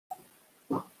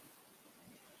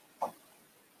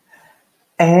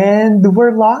And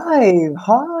we're live.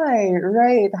 Hi,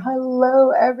 right.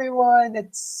 Hello, everyone.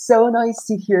 It's so nice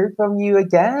to hear from you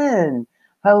again.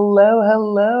 Hello,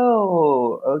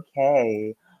 hello.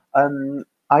 Okay.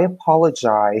 I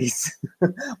apologize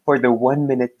for the 1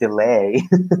 minute delay.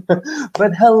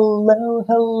 But hello,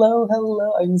 hello,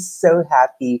 hello. I'm so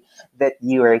happy that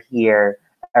you are here,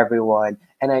 everyone.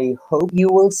 And I hope you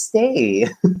will stay.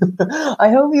 I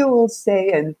hope you will stay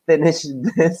and finish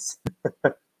this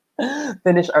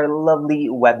finish our lovely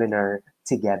webinar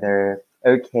together.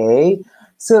 Okay.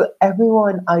 So,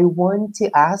 everyone, I want to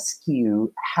ask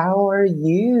you, how are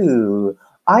you?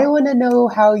 I want to know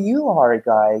how you are,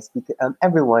 guys,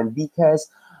 everyone, because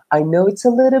I know it's a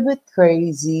little bit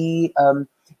crazy.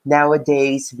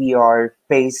 Nowadays, we are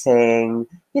facing,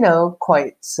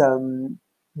 quite some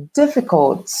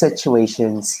difficult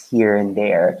situations here and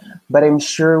there, but I'm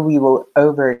sure we will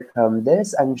overcome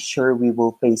this. I'm sure we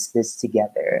will face this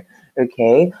together.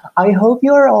 Okay. I hope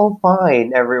you are all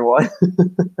fine, everyone.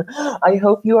 I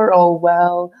hope you are all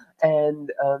well,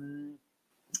 and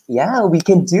yeah, we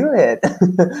can do it.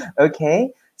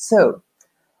 Okay. So,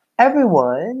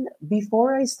 everyone,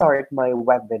 before I start my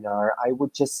webinar, I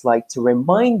would just like to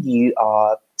remind you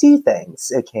of two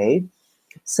things. Okay.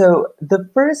 So the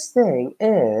first thing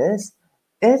is,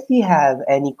 if you have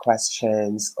any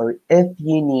questions or if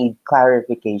you need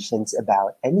clarifications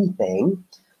about anything,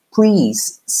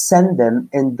 please send them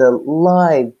in the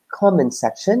live comment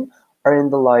section or in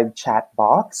the live chat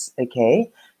box,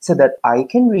 okay? So that I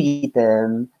can read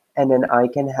them and then I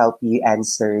can help you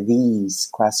answer these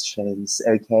questions,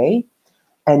 okay?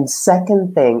 And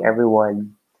second thing,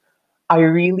 everyone, I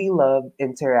really love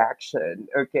interaction,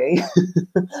 okay?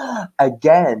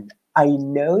 Again, I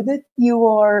know that you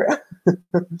are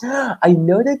I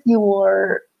know that you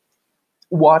are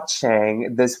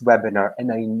watching this webinar and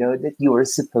I know that you are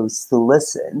supposed to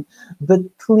listen. But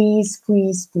please,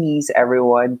 please, please,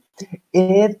 everyone,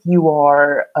 if you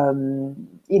are,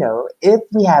 if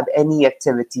we have any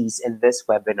activities in this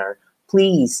webinar,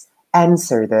 please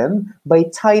answer them by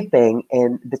typing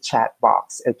in the chat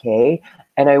box, okay?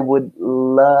 And I would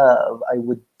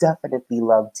definitely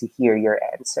love to hear your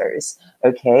answers,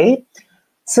 okay?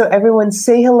 So everyone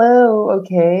say hello,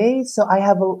 okay? So I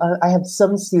have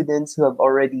some students who have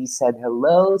already said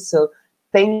hello. So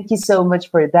thank you so much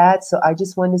for that. So I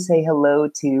just want to say hello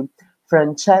to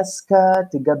Francesca,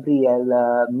 to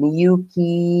Gabriela,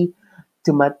 Miyuki,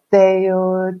 to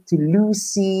Matteo, to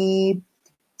Lucy,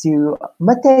 to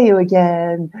Matteo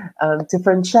again, to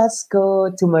Francesco,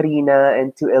 to Marina,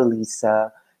 and to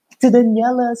Elisa. To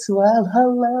Daniela as well.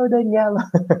 Hello, Daniela.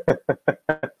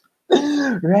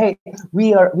 Right. We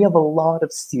have a lot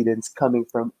of students coming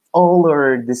from all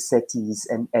over the cities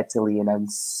in Italy, and I'm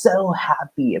so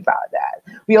happy about that.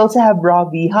 We also have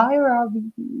Robbie. Hi,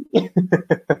 Robbie.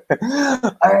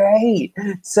 All right.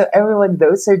 So everyone,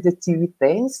 those are the two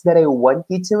things that I want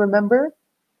you to remember.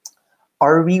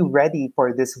 Are we ready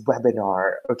for this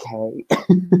webinar? Okay.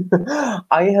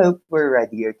 I hope we're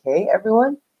ready, okay,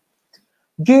 everyone?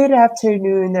 Good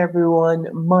afternoon, everyone.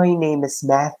 My name is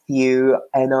Matthew,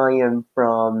 and I'm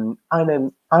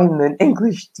an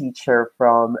English teacher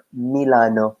from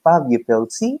Milano, Fabio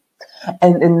Pilzi.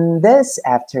 And in this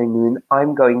afternoon,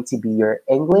 I'm going to be your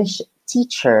English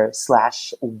teacher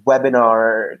slash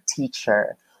webinar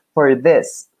teacher for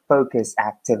this focus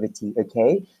activity.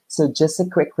 Okay, so just a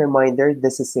quick reminder: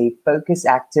 this is a focus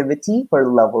activity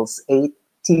for levels 8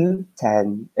 to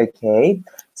 10. Okay,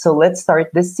 so let's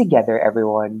start this together,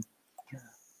 everyone.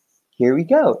 Here we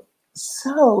go.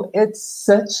 So it's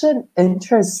such an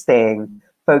interesting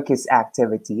focus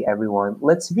activity, everyone.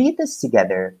 Let's read this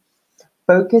together.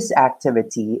 Focus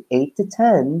activity 8 to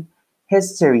 10,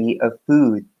 history of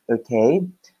food. Okay,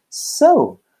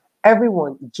 so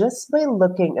everyone, just by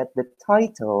looking at the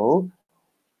title,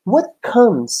 what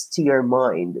comes to your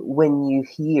mind when you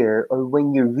hear or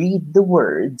when you read the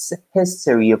words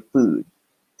history of food?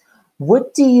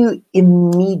 What do you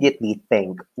immediately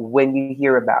think when you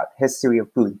hear about history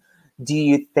of food? Do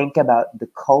you think about the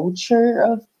culture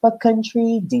of a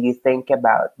country? Do you think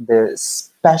about the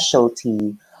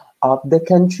specialty of the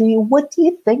country? What do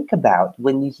you think about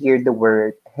when you hear the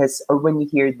word or when you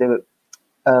hear the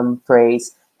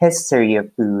phrase history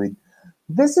of food?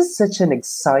 This is such an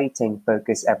exciting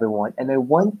focus, everyone, and I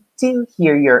want to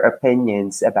hear your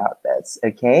opinions about this,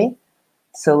 okay?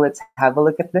 So let's have a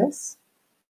look at this.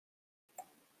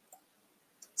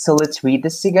 So let's read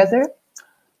this together.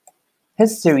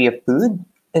 History of food.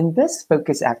 In this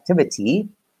focus activity,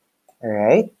 all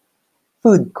right,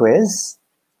 food quiz,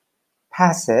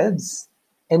 passives,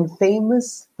 and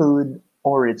famous food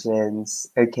origins,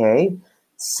 okay?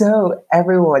 So,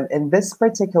 everyone, in this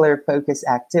particular focus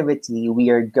activity,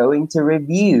 we are going to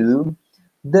review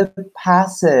the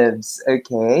passives,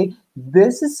 okay?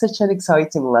 This is such an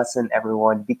exciting lesson,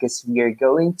 everyone, because we are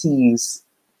going to use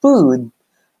food,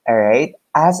 all right,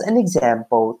 as an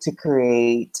example to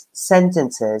create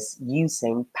sentences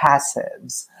using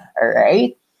passives, all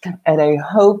right? And I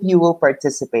hope you will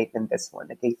participate in this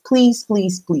one, okay? Please,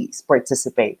 please, please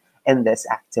participate in this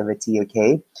activity,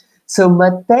 okay? So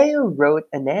Mateo wrote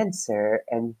an answer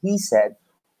and he said,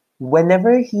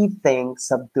 whenever he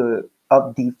thinks of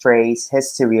the phrase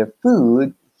history of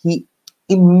food, he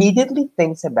immediately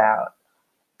thinks about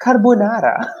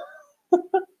carbonara.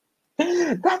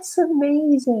 That's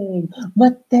amazing.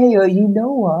 Mateo, you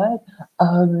know what?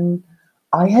 Um,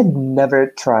 I had never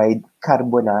tried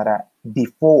carbonara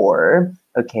before.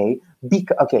 Okay,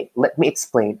 let me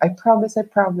explain. I promise,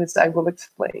 I will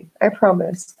explain. I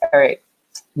promise. All right.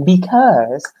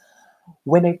 Because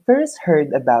when I first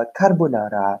heard about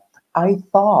carbonara, I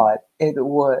thought it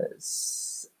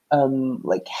was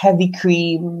like heavy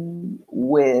cream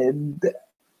with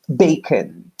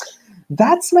bacon.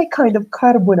 That's my kind of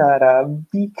carbonara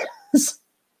because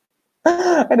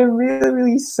and I'm really,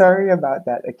 really sorry about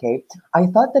that, okay? I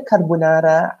thought the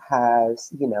carbonara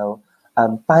has,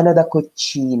 pana da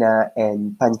cucina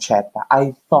and pancetta.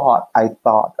 I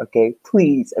thought, okay?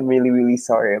 Please, I'm really, really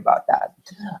sorry about that.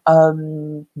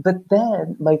 But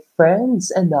then my friends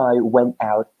and I went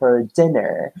out for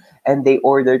dinner and they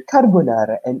ordered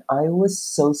carbonara, and I was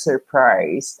so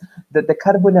surprised that the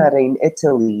carbonara in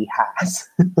Italy has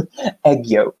egg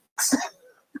yolks.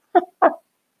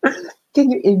 Can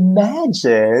you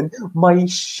imagine my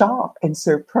shock and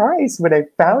surprise when I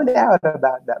found out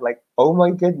about that? Like, oh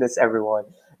my goodness, everyone.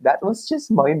 That was just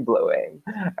mind blowing.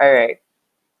 All right.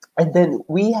 And then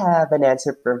we have an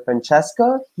answer from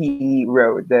Francesco. He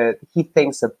wrote that he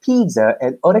thinks of pizza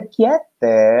and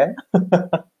orecchiette.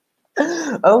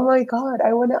 Oh my god,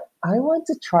 I want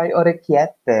to try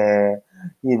orecchiette.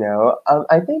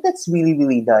 I think that's really,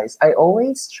 really nice. I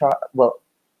always try, well,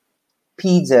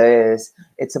 pizza is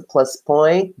it's a plus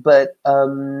point, but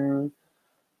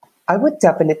I would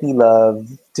definitely love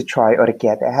to try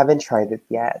orecchiette. I haven't tried it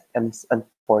yet,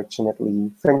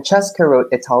 unfortunately. Francesca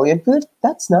wrote Italian food.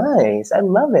 That's nice. I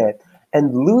love it.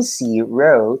 And Lucy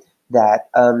wrote that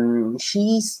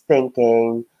she's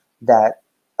thinking that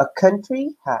a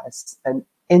country has an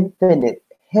infinite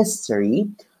history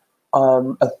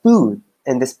of food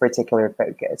in this particular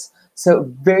focus.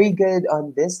 So very good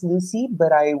on this, Lucy,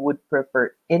 but I would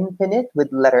prefer infinite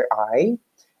with letter I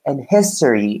and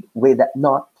history with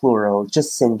not plural,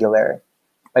 just singular.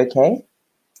 Okay?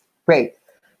 Great.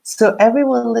 So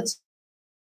everyone, let's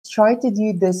try to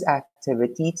do this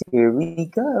activity. Here we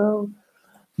go.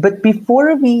 But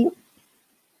before we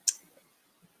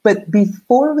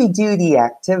do the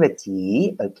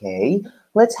activity, okay,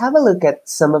 let's have a look at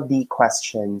some of the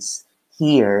questions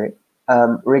here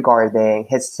regarding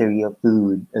history of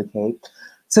food. Okay,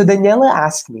 so Daniela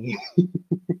asked me.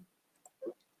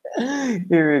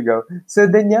 Here we go. So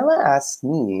Daniela asked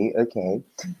me. Okay,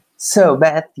 so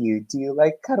Matthew, do you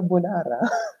like carbonara?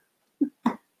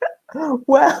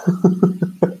 Well,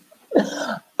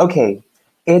 okay,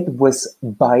 it was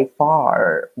by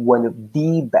far one of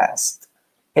the best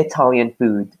Italian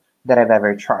food that I've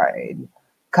ever tried.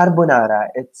 Carbonara,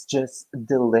 it's just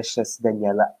delicious,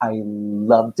 Daniela. I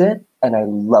loved it and I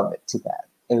love it to death.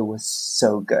 It was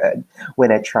so good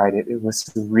when I tried it. It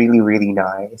was really, really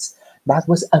nice. That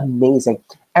was amazing.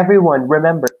 Everyone,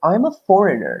 remember, I'm a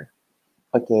foreigner,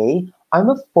 okay? I'm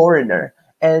a foreigner.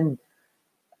 And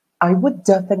I would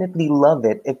definitely love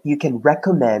it if you can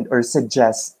recommend or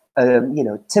suggest,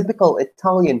 typical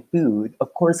Italian food.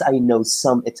 Of course, I know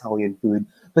some Italian food,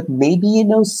 but maybe you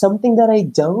know something that I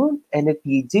don't. And if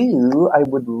you do, I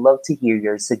would love to hear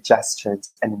your suggestions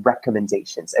and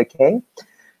recommendations. Okay.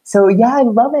 So yeah, I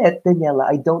love it, Daniela.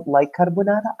 I don't like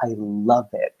carbonara. I love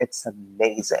it. It's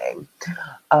amazing.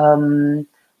 Um,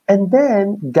 and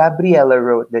then Gabriella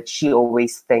wrote that she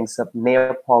always thinks of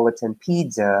Neapolitan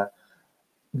pizza.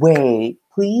 Wait,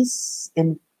 please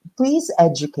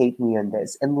educate me on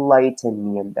this,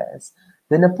 enlighten me on this.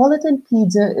 The Napolitan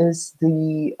pizza is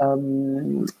the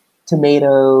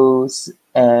tomatoes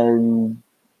and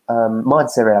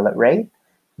mozzarella, right?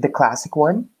 The classic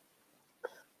one.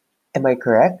 Am I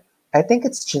correct? I think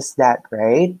it's just that,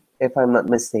 right? If I'm not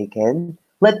mistaken.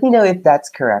 Let me know if that's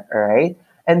correct, all right?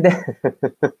 And then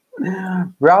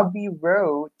Robbie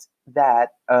wrote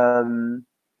that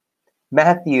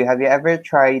Matthew, have you ever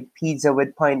tried pizza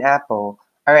with pineapple?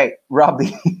 All right,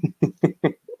 Robbie.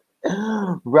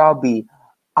 Robbie,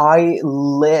 I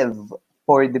live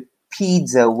for the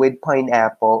pizza with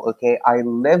pineapple. Okay, I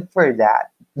live for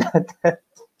that.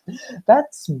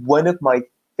 That's one of my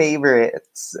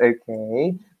favorites.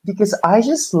 Okay, because I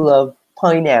just love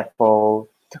pineapple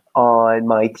on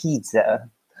my pizza.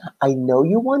 I know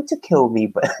you want to kill me,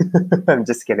 but I'm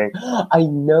just kidding. I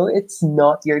know it's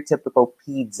not your typical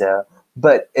pizza,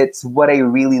 but it's what I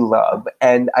really love.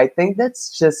 And I think that's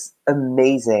just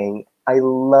amazing. I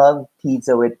love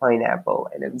pizza with pineapple,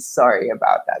 and I'm sorry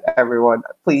about that, everyone.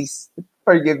 Please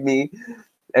forgive me.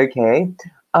 Okay.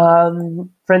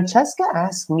 Francesca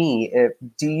asked me if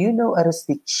do you know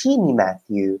arrosticini,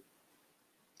 Matthew?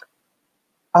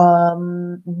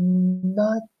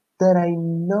 Not that I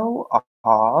know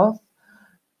of.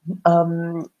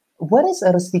 What is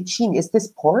arrosticini? Is this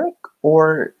pork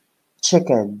or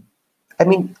chicken? I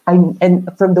mean, and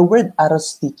from the word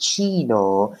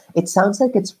arrosticino, it sounds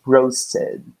like it's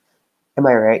roasted. Am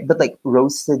I right? But like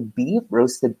roasted beef,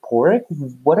 roasted pork.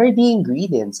 What are the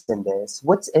ingredients in this?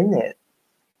 What's in it?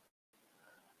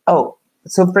 Oh,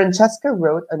 so Francesca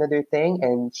wrote another thing,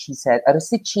 and she said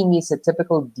arrosticini is a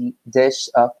typical dish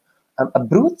of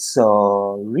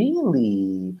Abruzzo.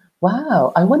 Really?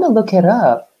 Wow! I want to look it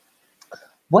up.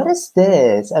 What is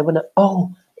this? I want to.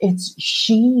 Oh, it's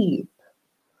sheep.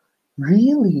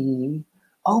 Really?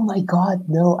 Oh my God,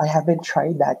 no, I haven't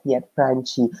tried that yet,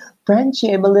 Franchi.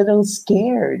 Franchi, I'm a little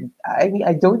scared. I mean,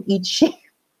 I don't eat sheep.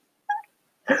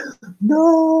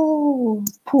 No,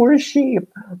 poor sheep.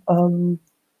 Um,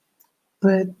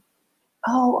 but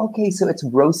oh, okay, so it's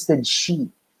roasted sheep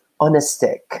on a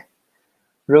stick.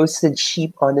 Roasted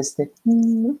sheep on a stick.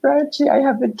 Franchi, I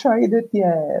haven't tried it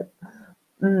yet.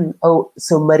 Oh,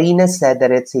 so Marina said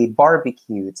that it's a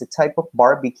barbecue. It's a type of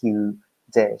barbecue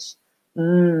dish.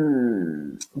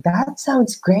 That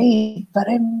sounds great, but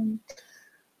I'm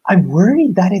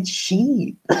worried that it's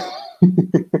sheep.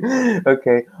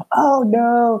 Okay. Oh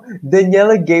no,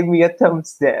 Daniela gave me a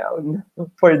thumbs down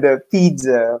for the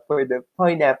pizza, for the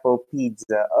pineapple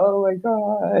pizza. Oh my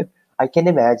God, I can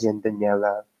imagine,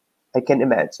 Daniela. I can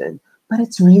imagine, but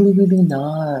it's really really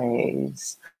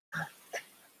nice.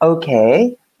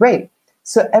 Okay, great.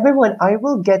 So everyone, I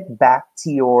will get back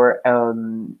to your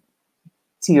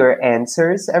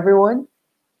answers, everyone.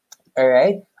 All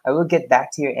right, I will get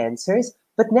back to your answers.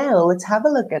 But now let's have a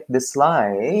look at the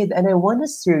slide, and I want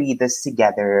us to read this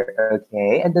together,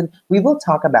 okay? And then we will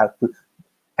talk about food.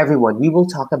 Everyone, we will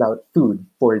talk about food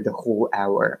for the whole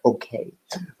hour, okay?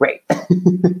 Right,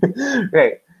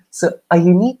 right. So a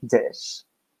unique dish.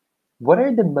 What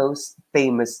are the most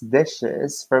famous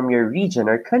dishes from your region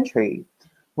or country?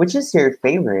 Which is your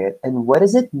favorite, and what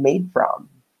is it made from?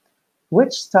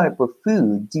 Which type of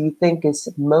food do you think is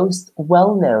most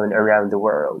well known around the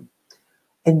world?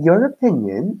 In your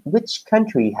opinion, which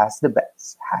country has the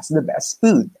best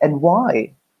food and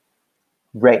why?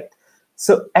 Right.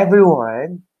 So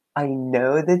everyone, I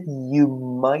know that you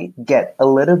might get a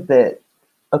little bit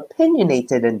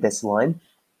opinionated in this one.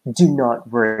 Do not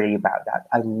worry about that.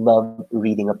 I love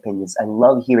reading opinions. I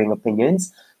love hearing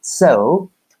opinions.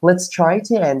 So let's try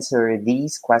to answer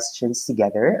these questions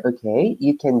together. Okay.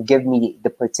 You can give me the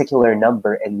particular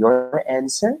number and your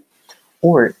answer.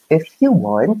 Or if you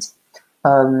want,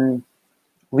 um,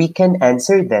 we can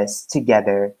answer this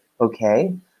together.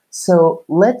 Okay. So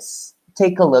let's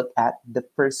take a look at the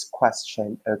first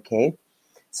question. Okay.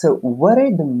 So, what are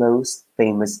the most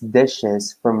famous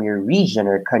dishes from your region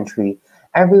or country?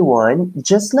 Everyone,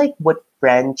 just like what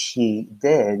Franchi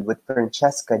did, what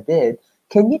Francesca did,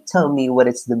 can you tell me what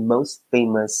is the most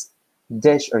famous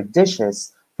dish or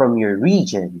dishes from your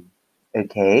region?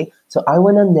 Okay, so I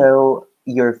want to know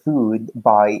your food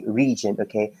by region.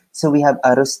 Okay, so we have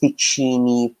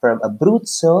arrosticini from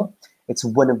Abruzzo. It's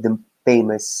one of the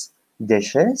famous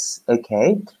dishes.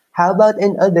 Okay, how about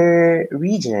in other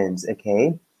regions?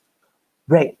 Okay,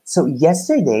 right. So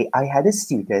yesterday I had a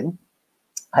student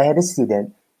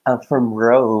from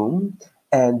Rome,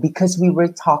 and because we were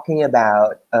talking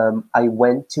about, I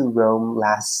went to Rome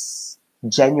last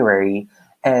January,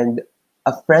 and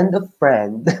a friend of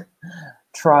friend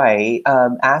try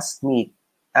asked me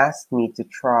to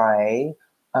try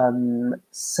salbotica.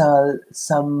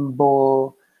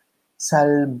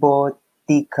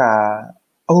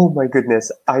 Oh my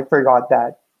goodness, I forgot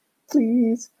that.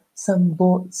 Please,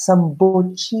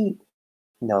 sambochi.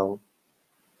 No.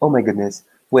 Oh my goodness.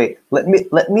 Wait, let me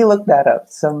look that up.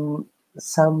 Some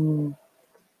salbotica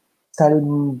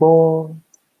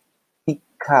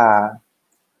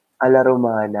alla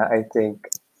romana, I think.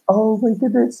 Oh my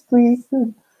goodness, please.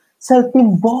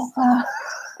 Saltimboca.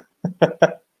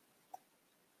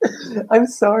 I'm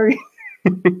sorry.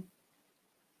 I'm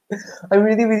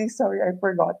really, really sorry. I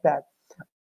forgot that.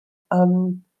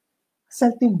 Um,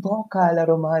 Saltimbocca alla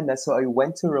Romana. So I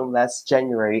went to Rome last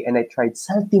January and I tried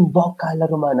Saltimbocca alla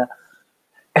Romana.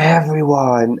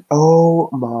 Everyone, oh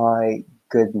my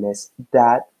goodness,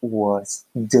 that was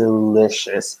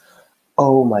delicious.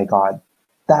 Oh my God,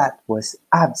 that was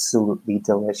absolutely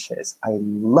delicious. I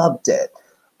loved it.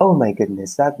 Oh my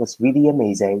goodness, that was really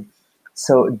amazing.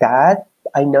 So that,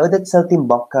 I know that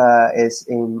saltimbocca is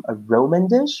in a Roman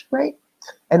dish, right?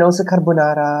 And also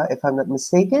carbonara, if I'm not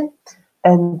mistaken.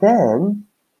 And then,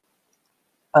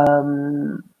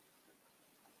 um,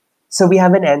 so we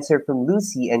have an answer from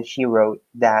Lucy, and she wrote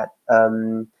that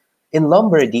in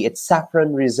Lombardy, its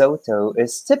saffron risotto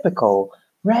is typical,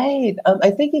 right?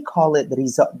 I think you call it the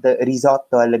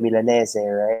risotto alla Milanese,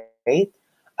 right?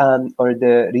 Or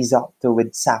the risotto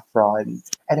with saffron,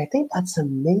 and I think that's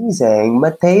amazing.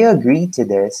 Matteo agreed to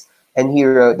this, and he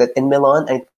wrote that in Milan,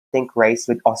 I think rice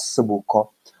with ossobuco.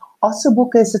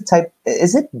 Ossobuco is a type.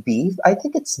 Is it beef? I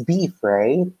think it's beef,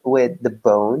 right? With the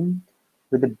bone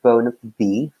of the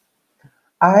beef.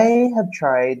 I have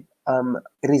tried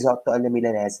risotto alla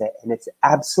milanese, and it's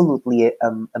absolutely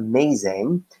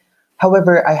amazing.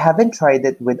 However, I haven't tried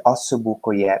it with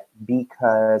ossobuco yet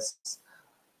because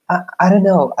I don't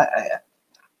know.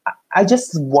 I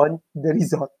just want the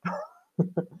risotto.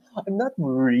 I'm not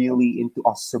really into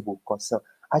ossobuco, so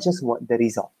I just want the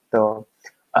risotto.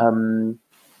 Um,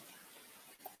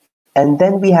 and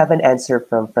then we have an answer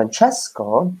from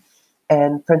Francesco,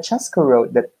 and Francesco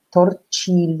wrote that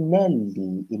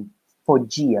torcinelli in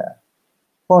Foggia.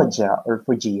 Foggia or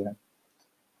Foggia.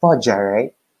 Foggia,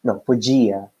 right? No,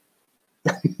 Foggia.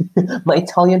 My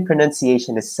Italian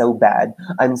pronunciation is so bad.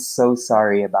 I'm so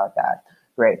sorry about that.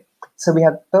 Right. So we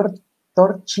have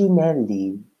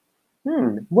torcinelli.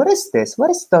 What is this? What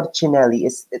is torcinelli?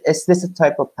 Is this a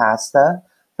type of pasta,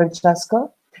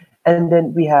 Francesco? And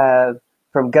then we have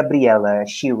from Gabriela,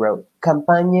 she wrote,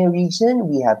 Campania region,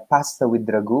 we have pasta with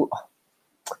ragu. Oh,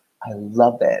 I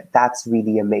love it. That's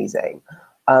really amazing.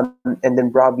 And then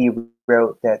Robbie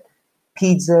wrote that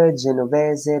pizza,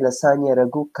 genovese, lasagna,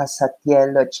 ragu,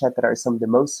 casatiello, etc. are some of the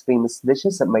most famous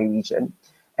dishes of my region.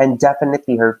 And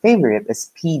definitely her favorite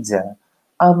is pizza.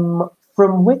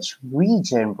 From which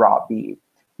region, Robbie?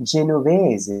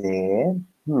 Genovese.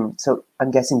 So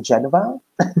I'm guessing Genova?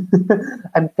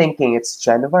 I'm thinking it's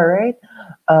Genova, right?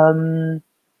 Um,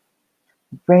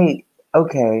 great.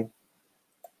 Okay.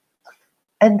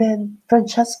 And then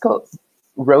Francesco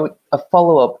wrote a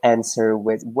follow-up answer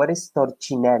with what is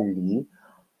torcinelli?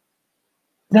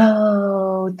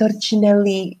 No,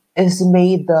 torcinelli is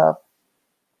made of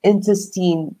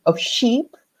intestine of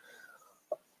sheep.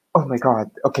 Oh my god.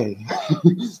 Okay.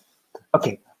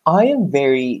 Okay. I am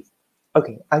very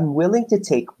okay. I'm willing to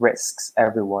take risks,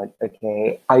 everyone.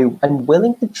 Okay. I'm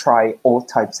willing to try all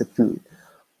types of food.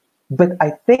 But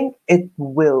I think it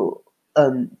will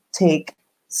take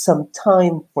some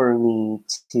time for me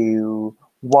to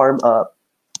warm up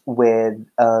with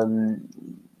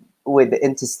the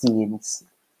intestines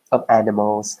of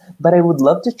animals. But I would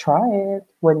love to try it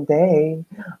one day,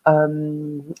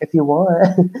 if you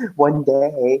want, one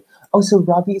day. Oh, so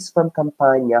Robbie is from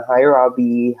Campania. Hi,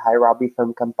 Robbie. Hi, Robbie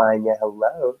from Campania.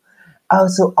 Hello. Oh,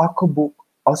 so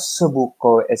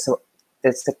Ossobuco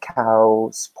is a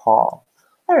cow's paw.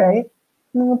 All right.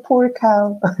 Poor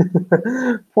cow.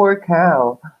 Poor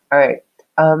cow. All right.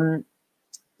 Um,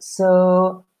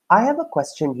 so I have a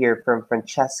question here from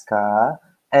Francesca,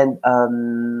 and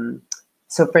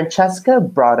so Francesca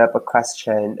brought up a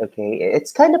question. Okay,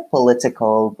 it's kind of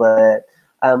political, but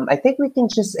I think we can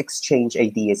just exchange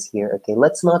ideas here. Okay,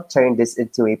 let's not turn this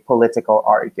into a political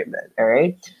argument. All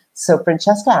right. So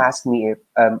Francesca asked me,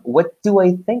 what do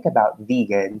I think about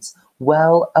vegans?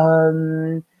 Well,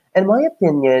 in my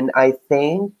opinion, I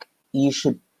think you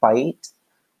should fight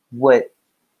what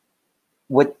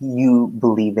you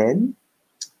believe in.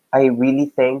 I really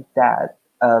think that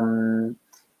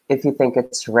if you think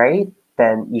it's right,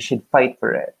 then you should fight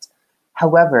for it.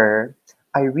 However,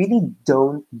 I really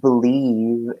don't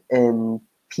believe in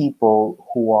people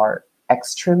who are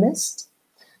extremists.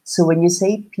 So when you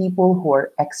say people who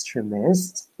are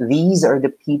extremists, these are the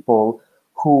people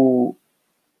who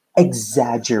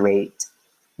exaggerate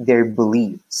their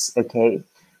beliefs, okay?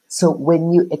 So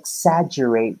when you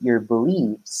exaggerate your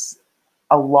beliefs,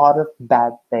 a lot of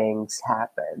bad things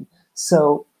happen.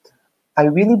 So I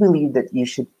really believe that you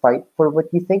should fight for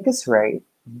what you think is right,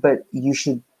 but you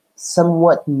should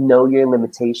somewhat know your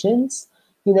limitations,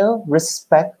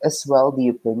 respect as well the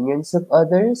opinions of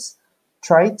others.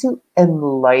 Try to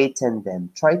enlighten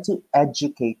them, try to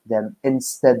educate them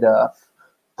instead of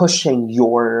pushing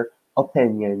your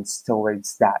opinions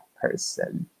towards that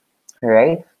person. All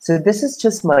right. So this is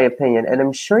just my opinion, and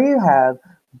I'm sure you have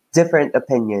different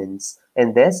opinions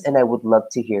in this, and I would love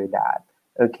to hear that.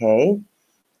 Okay.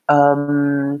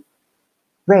 Um,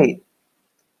 great.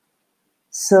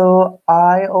 So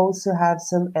I also have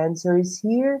some answers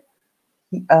here.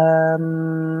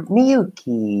 Miyuki.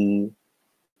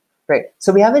 Right.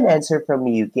 So we have an answer from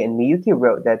Miyuki, and Miyuki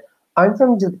wrote that I'm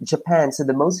from Japan, so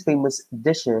the most famous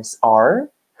dishes are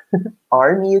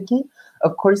Miyuki.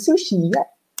 Of course, sushi. Yeah.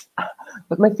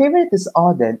 But my favorite is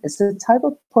oden. It's a type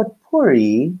of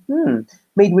potpourri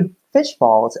made with fish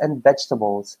balls and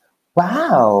vegetables.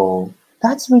 Wow,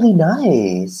 that's really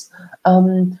nice.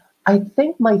 I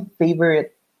think my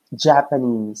favorite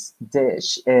Japanese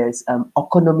dish is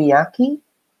okonomiyaki.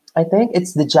 I think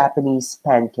it's the Japanese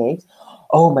pancakes.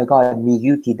 Oh my God,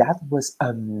 Miyuki, that was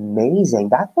amazing.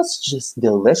 That was just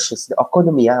delicious. The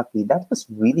okonomiyaki, that was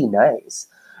really nice.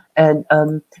 And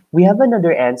we have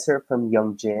another answer from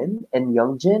Youngjin, and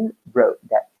Youngjin wrote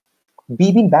that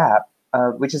bibimbap,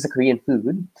 which is a Korean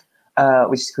food,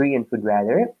 which is Korean food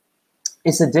rather,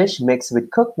 is a dish mixed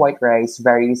with cooked white rice,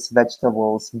 various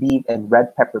vegetables, beef, and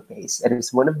red pepper paste. It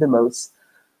is one of the most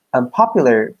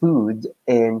popular food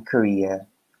in Korea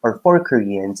or for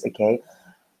Koreans. Okay,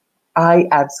 I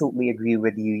absolutely agree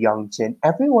with you, Youngjin.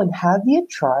 Everyone, have you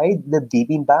tried the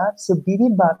bibimbap? So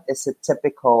bibimbap is a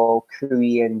typical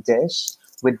Korean dish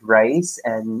with rice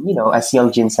and, as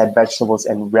Youngjin said, vegetables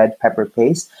and red pepper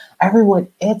paste. Everyone,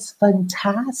 it's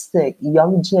fantastic.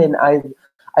 Youngjin,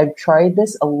 I've tried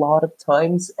this a lot of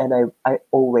times and I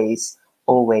always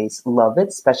love it,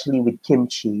 especially with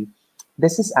kimchi.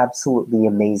 This is absolutely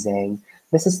amazing.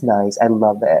 This is nice. I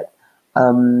love it.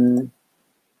 Um,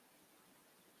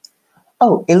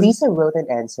 Oh, Elisa wrote an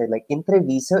answer like in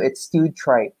Treviso, it's stewed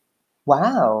tripe.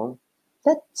 Wow,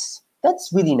 that's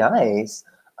really nice.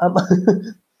 Um,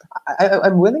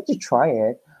 I'm willing to try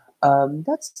it.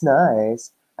 That's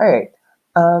nice. All right.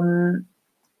 Um,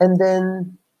 and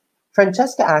then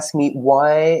Francesca asked me,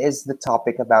 why is the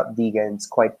topic about vegans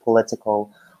quite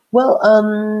political? Well,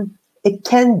 it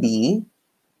can be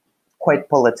quite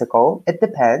political. It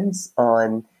depends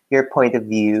on your point of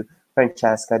view,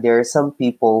 Francesca. There are some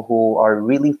people who are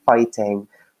really fighting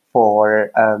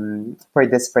for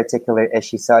this particular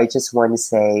issue. So I just want to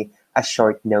say a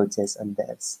short notice on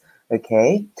this.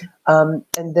 Okay. And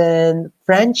then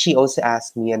Francie also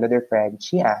asked me, another friend,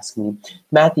 she asked me,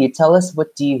 Matthew, tell us,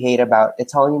 what do you hate about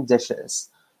Italian dishes?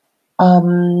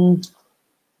 Um,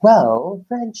 well,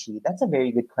 Francie, that's a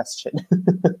very good question.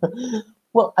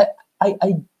 Well,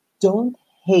 I don't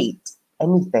hate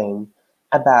anything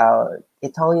about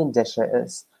Italian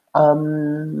dishes.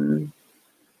 Um,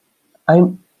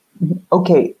 I'm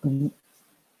okay.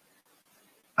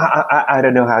 I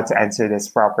don't know how to answer this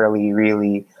properly,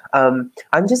 really. I'm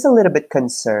just a little bit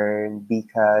concerned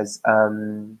because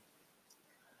I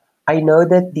know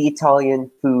that the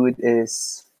Italian food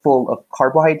is full of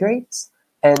carbohydrates,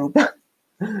 and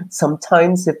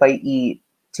sometimes if I eat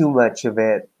too much of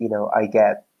it, I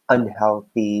get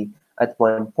unhealthy at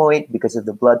one point because of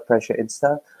the blood pressure and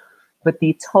stuff. But the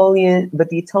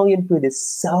Italian food is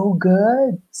so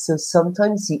good. So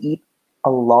sometimes you eat a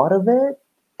lot of it,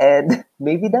 and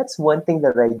maybe that's one thing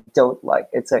that I don't like.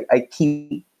 It's like I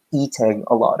keep eating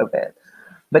a lot of it.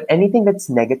 But anything that's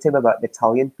negative about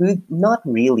Italian food, not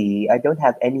really. I don't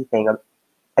have anything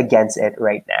against it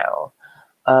right now.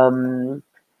 Um,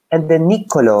 and then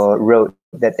Niccolo wrote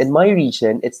that in my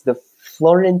region, it's the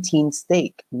Florentine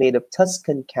steak made of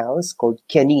Tuscan cows called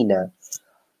Chianina.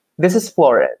 This is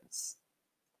Florence.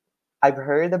 I've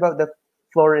heard about the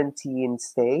Florentine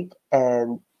steak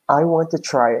and I want to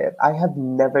try it. I have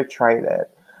never tried it.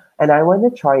 And I want to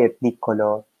try it,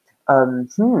 Niccolo. Um,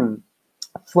 hmm,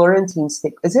 Florentine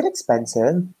steak. Is it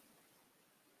expensive?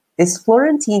 Is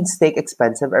Florentine steak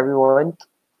expensive, everyone?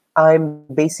 I'm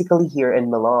basically here in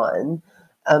Milan.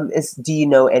 Do you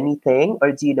know anything,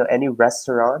 or do you know any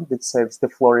restaurant that serves the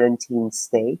Florentine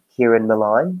steak here in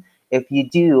Milan? If you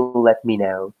do, let me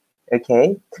know.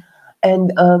 Okay.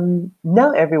 And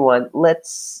now, everyone,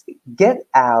 let's get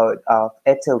out of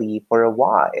Italy for a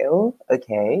while.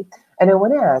 Okay. And I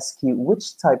want to ask you,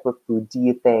 which type of food do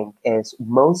you think is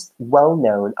most well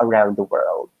known around the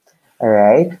world? All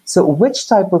right. So, which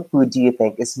type of food do you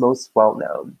think is most well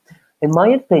known? In my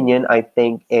opinion, I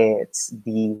think it's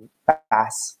the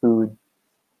fast food,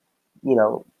 you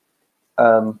know,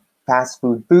 fast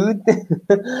food,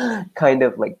 kind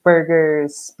of like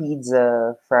burgers,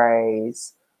 pizza,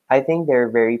 fries. I think they're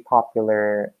very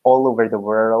popular all over the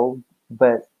world,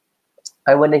 but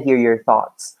I want to hear your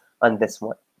thoughts on this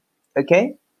one.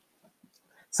 Okay?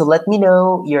 So let me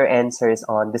know your answers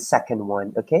on the second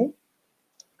one, okay?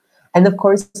 And of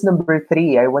course, number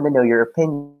three, I want to know your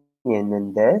opinion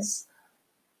in this.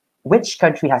 Which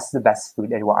country has the best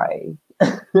food and why?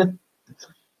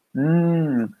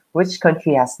 Which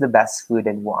country has the best food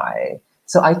and why?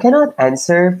 So I cannot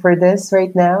answer for this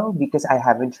right now because I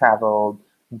haven't traveled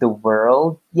the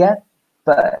world yet.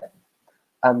 But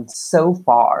so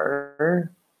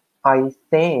far, I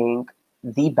think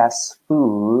the best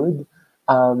food.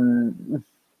 Um,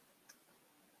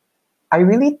 I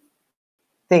really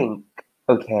think,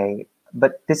 okay,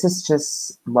 but this is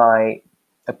just my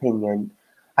opinion.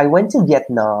 I went to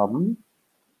Vietnam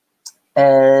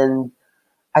and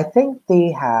I think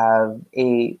they have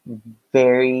a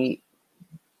very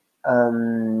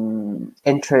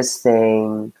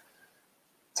interesting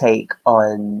take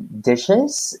on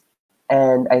dishes,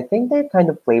 and I think they're kind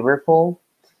of flavorful.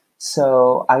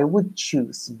 So I would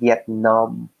choose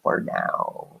Vietnam for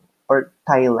now or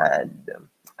Thailand.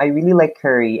 I really like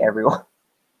curry, everyone.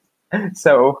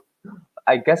 So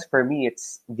I guess for me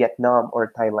it's Vietnam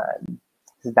or Thailand.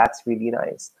 So that's really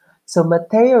nice. So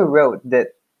Mateo wrote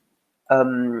that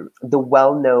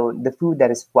the food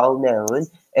that is well known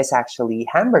is actually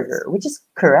hamburger, which is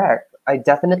correct. I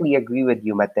definitely agree with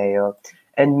you, Mateo.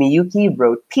 And Miyuki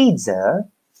wrote pizza.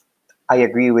 I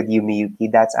agree with you,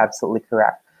 Miyuki. That's absolutely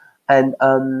correct. And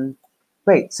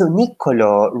wait, so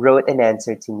Nicolo wrote an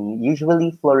answer to me.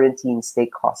 Usually, Florentine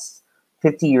steak costs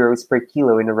 50 euros per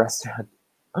kilo in a restaurant.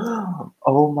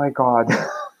 Oh my god!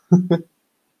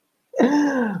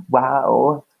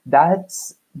 Wow,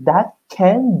 that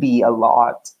can be a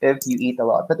lot if you eat a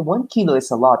lot, but 1 kilo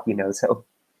is a lot, so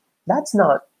that's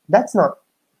not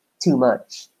too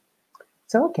much.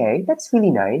 So okay, that's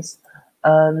really nice.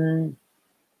 Um,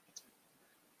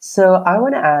 so I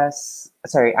want to ask.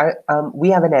 Sorry, we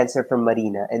have an answer from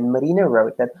Marina, and Marina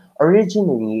wrote that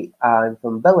originally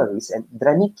from Belarus, and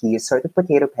draniki, sort of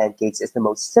potato pancakes, is the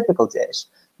most typical dish.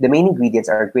 The main ingredients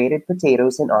are grated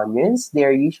potatoes and onions. They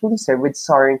are usually served with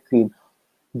sour and cream.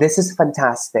 This is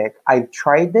fantastic. I've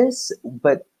tried this,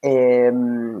 but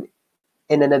in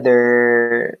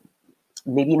another,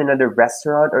 maybe in another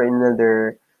restaurant or in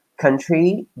another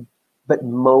country, but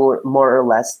more or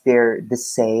less they're the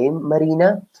same,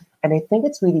 Marina. And I think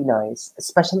it's really nice,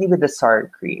 especially with the sour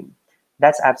cream.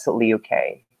 That's absolutely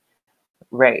okay.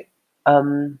 Right.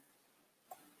 Um,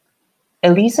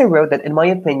 Elisa wrote that, in my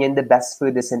opinion, the best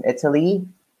food is in Italy.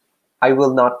 I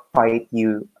will not fight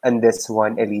you on this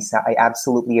one, Elisa. I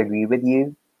absolutely agree with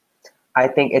you. I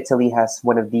think Italy has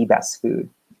one of the best food.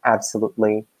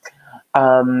 Absolutely.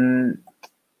 Um,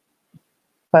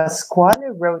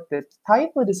 Pasquale wrote that Thai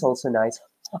food is also nice.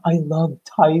 I love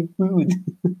Thai food.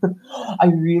 I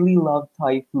really love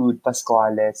Thai food,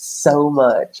 Pasquale, so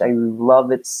much. I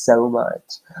love it so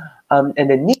much. And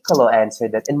then Nicolo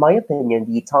answered that, in my opinion,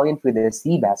 the Italian food is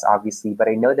the best, obviously, but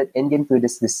I know that Indian food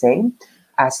is the same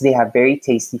as they have very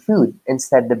tasty food.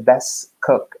 Instead, the best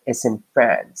cook is in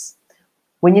France.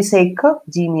 When you say cook,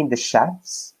 do you mean the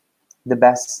chefs? The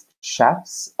best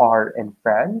chefs are in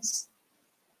France?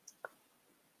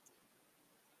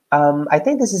 I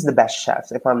think this is the best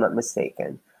chefs, if I'm not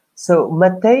mistaken. So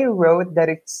Mateo wrote that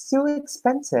it's too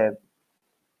expensive.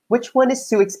 Which one is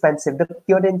too expensive? The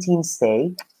Florentine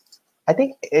steak? I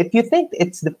think if you think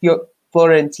it's the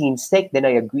Florentine steak, then I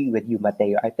agree with you,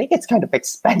 Mateo. I think it's kind of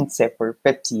expensive for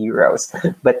 50 euros.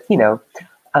 But,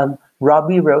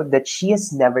 Robbie wrote that she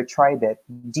has never tried it.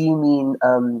 Do you mean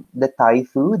the Thai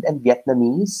food and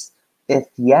Vietnamese? If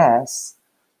yes,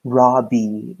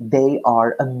 Robbie, they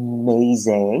are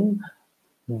amazing.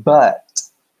 But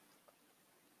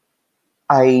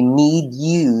I need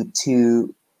you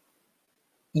to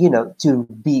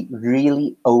be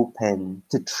really open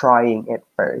to trying it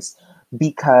first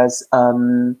because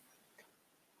I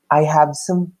have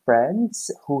some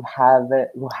friends who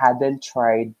hadn't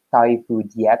tried Thai food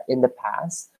yet in the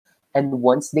past, and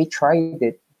once they tried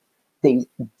it, they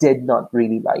did not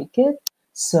really like it.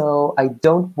 So I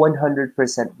don't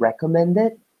 100% recommend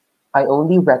it. I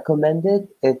only recommend it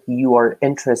if you are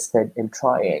interested in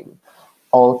trying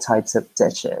all types of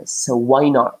dishes. So why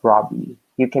not, Robbie?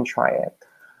 You can try it.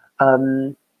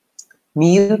 Um,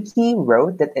 Miyuki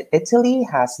wrote that Italy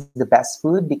has the best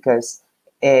food because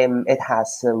it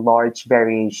has a large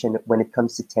variation when it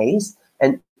comes to taste,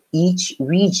 and each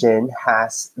region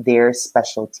has their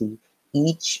specialty.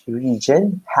 Each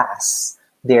region has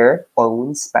their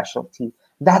own specialty.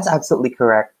 That's absolutely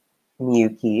correct,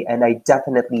 Miyuki, and I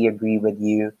definitely agree with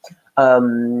you.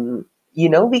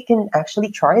 We can actually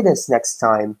try this next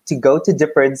time to go to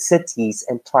different cities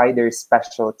and try their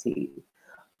specialty.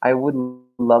 I would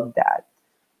love that.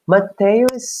 Mateo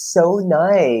is so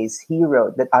nice. He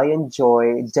wrote that I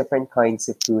enjoy different kinds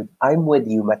of food. I'm with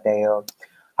you, Mateo.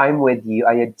 I'm with you.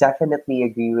 I definitely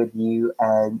agree with you,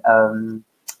 and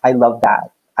I love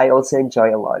that. I also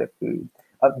enjoy a lot of food,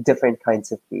 of different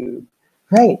kinds of food.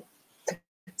 Right.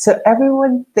 So,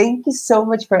 everyone, thank you so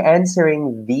much for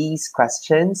answering these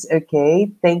questions.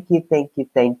 Okay. Thank you, thank you,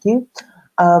 thank you.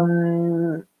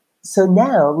 Um, so,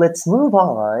 now let's move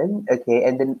on. Okay.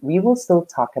 And then we will still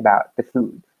talk about the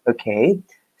food. Okay.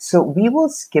 So, we will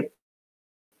skip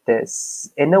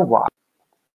this in a while.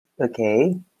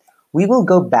 Okay. We will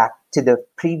go back to the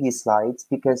previous slides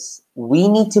because we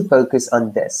need to focus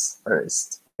on this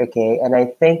first. Okay. And I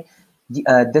think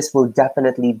this will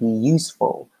definitely be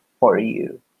useful for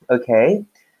you. Okay.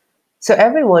 So,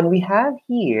 everyone, we have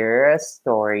here a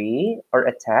story or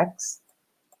a text,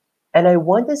 and I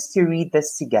want us to read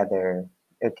this together.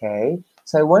 Okay.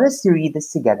 So, I want us to read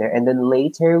this together, and then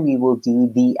later we will do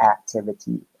the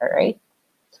activity. All right.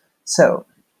 So,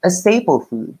 a staple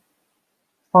food.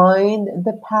 Find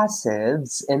the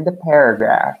passives in the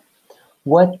paragraph.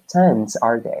 What tense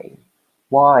are they?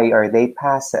 Why are they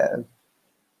passive?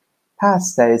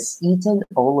 Pasta is eaten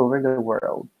all over the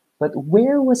world, but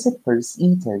where was it first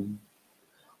eaten?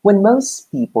 When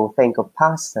most people think of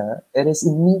pasta, it is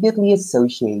immediately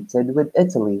associated with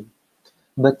Italy.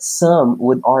 But some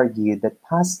would argue that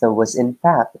pasta was in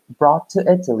fact brought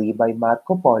to Italy by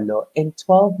Marco Polo in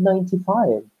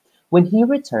 1295 when he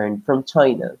returned from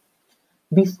China.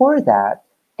 Before that,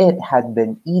 it had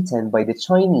been eaten by the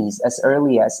Chinese as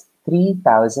early as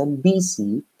 3000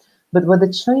 BC, but what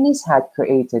the Chinese had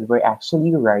created were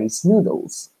actually rice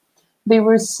noodles. They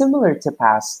were similar to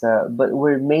pasta, but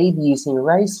were made using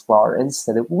rice flour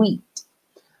instead of wheat.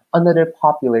 Another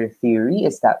popular theory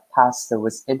is that pasta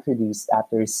was introduced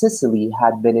after Sicily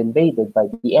had been invaded by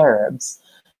the Arabs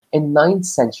in 9th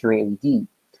century AD.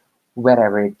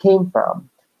 Wherever it came from,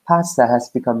 pasta has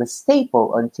become a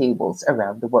staple on tables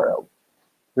around the world.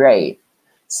 Right.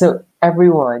 So,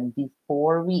 everyone,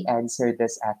 before we answer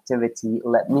this activity,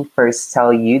 let me first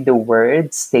tell you the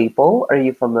word staple. Are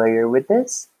you familiar with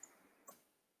this?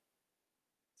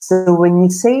 So, when you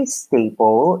say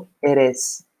staple, it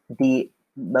is the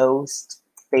most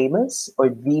famous or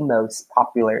the most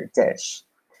popular dish,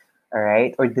 all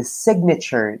right? Or the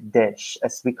signature dish,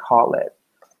 as we call it.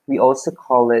 We also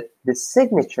call it the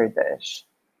signature dish.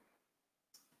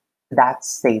 That's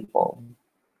staple,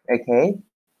 okay?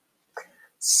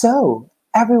 So,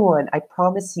 everyone, I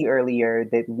promised you earlier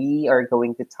that we are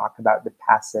going to talk about the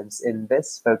passives in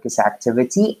this focus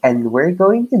activity, and we're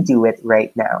going to do it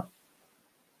right now.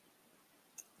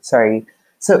 Sorry.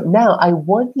 So now I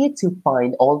want you to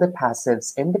find all the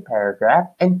passives in the paragraph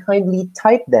and kindly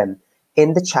type them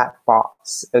in the chat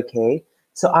box, okay?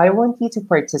 So I want you to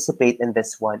participate in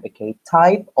this one, okay?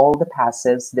 Type all the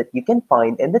passives that you can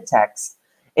find in the text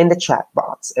in the chat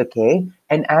box, okay?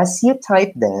 And as you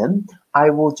type them,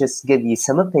 I will just give you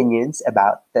some opinions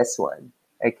about this one,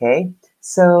 okay?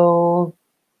 So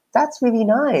that's really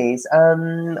nice.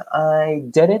 I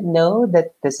didn't know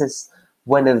that this is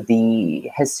one of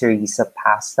the histories of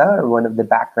pasta or one of the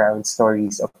background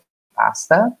stories of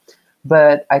pasta.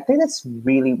 But I think that's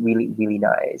really, really, really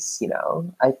nice.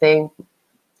 I think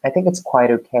it's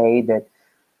quite okay that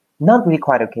not really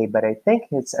quite okay, but I think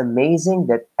it's amazing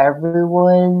that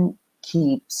everyone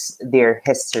keeps their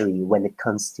history when it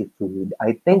comes to food.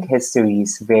 I think history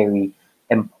is very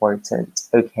important.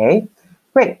 Okay,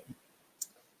 great.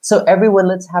 So everyone,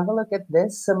 let's have a look at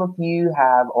this. Some of you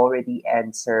have already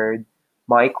answered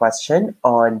my question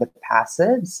on the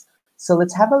passives. So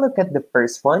let's have a look at the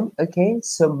first one. Okay,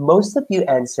 so most of you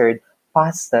answered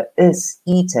pasta is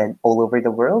eaten all over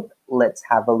the world. Let's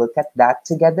have a look at that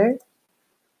together.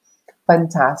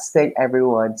 Fantastic,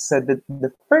 everyone. So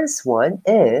the first one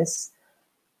is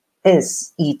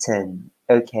eaten.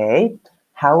 Okay.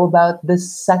 How about the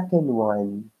second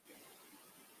one?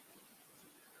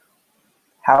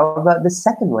 How about the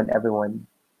second one, everyone?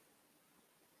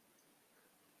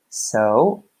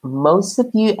 So, most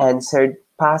of you answered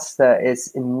pasta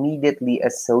is immediately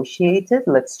associated.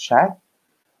 Let's check.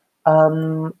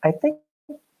 I think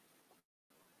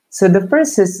so. The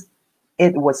first is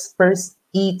it was first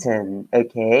eaten.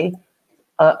 Okay.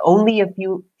 Only a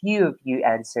few of you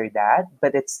answered that,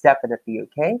 but it's definitely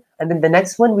okay. And then the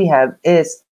next one we have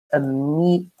is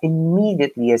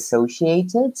immediately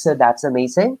associated. So that's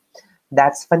amazing.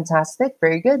 That's fantastic.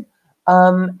 Very good.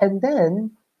 And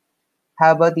then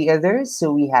how about the others?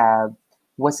 So we have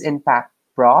was in fact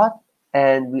brought,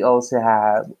 and we also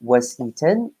have was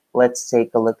eaten. Let's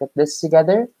take a look at this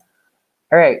together.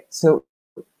 All right, so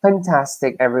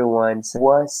fantastic, everyone. So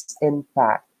was in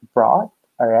fact brought.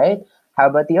 All right. How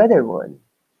about the other one?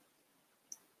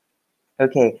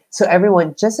 Okay, so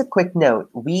everyone, just a quick note.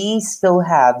 We still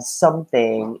have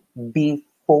something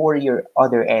before your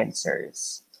other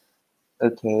answers.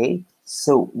 Okay,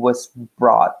 so was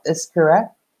brought is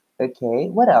correct. Okay,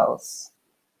 what else?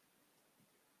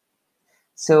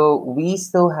 So we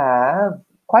still have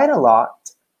quite a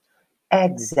lot.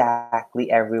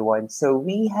 Exactly, everyone. So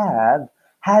we have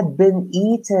had been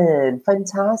eaten.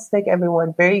 Fantastic,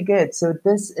 everyone. Very good. So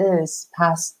this is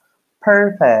past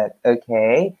perfect.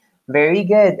 Okay. Very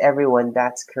good, everyone.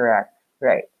 That's correct.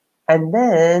 Right. And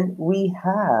then we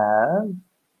have,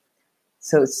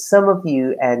 so some of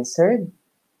you answered.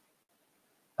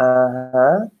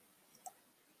 Uh-huh.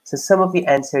 So some of you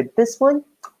answered this one.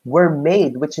 Were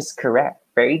made, which is correct.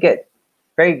 Very good.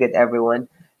 Very good, everyone.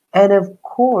 And of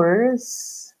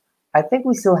course, I think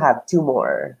we still have two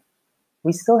more.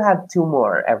 We still have two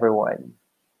more, everyone.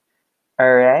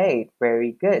 All right,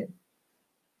 very good.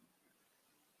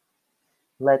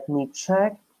 Let me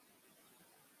check.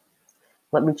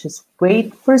 Let me just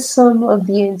wait for some of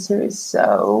the answers.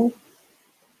 So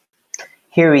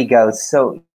here we go.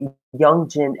 So Young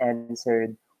Jin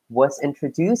answered, was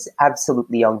introduced.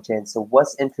 Absolutely, Young Jin. So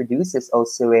was introduced is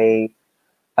also a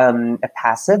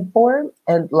passive form.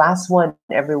 And last one,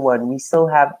 everyone. We still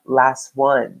have last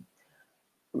one.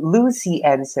 Lucy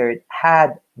answered,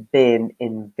 had been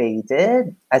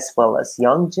invaded, as well as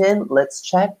Youngjin. Let's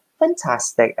check.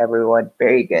 Fantastic, everyone.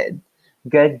 Very good.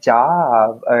 Good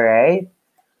job. All right.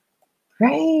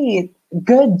 Great.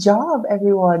 Good job,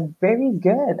 everyone. Very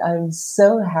good. I'm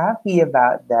so happy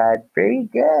about that. Very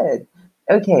good.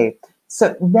 Okay.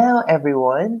 So now,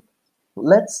 everyone,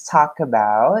 let's talk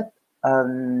about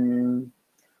um,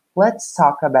 let's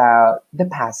talk about the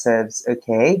passives,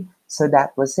 okay? So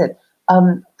that was it.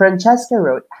 Francesca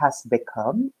wrote has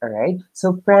become, all right?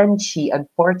 So Franchi,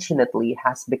 unfortunately,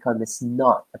 has become is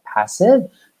not a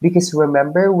passive because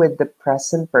remember with the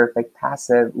present perfect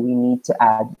passive, we need to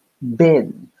add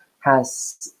been,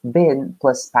 has been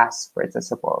plus past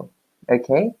participle,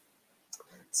 okay?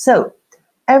 So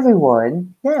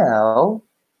everyone, now,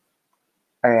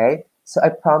 all right? So I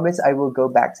promise I will go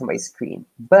back to my screen.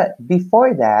 But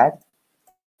before that,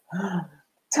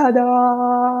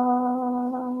 ta-da!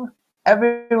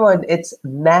 Everyone, it's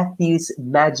Matthew's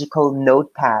magical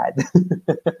notepad.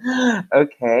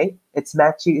 Okay, it's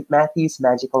Matthew's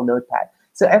magical notepad.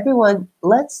 So everyone,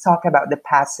 let's talk about the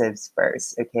passives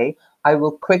first, okay? I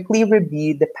will quickly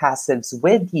review the passives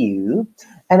with you,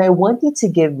 and I want you to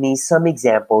give me some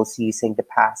examples using the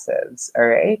passives, all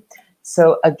right?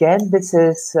 So again, this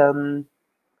is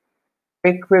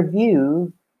quick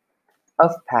review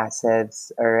of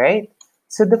passives, all right?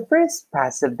 So the first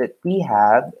passive that we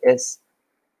have is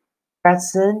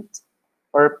present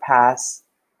or past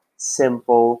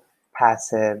simple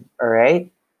passive, all right?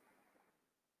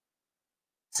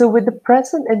 So with the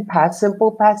present and past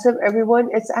simple passive, everyone,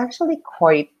 it's actually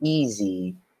quite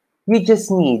easy. You just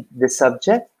need the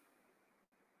subject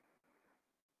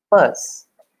plus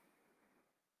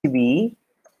to be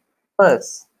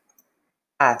plus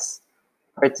past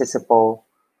participle.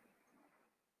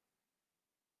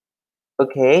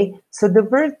 Okay, so the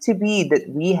verb to be that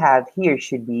we have here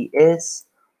should be is,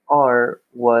 are,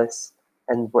 was,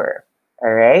 and were.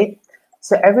 All right.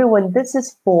 So everyone, this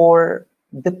is for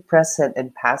the present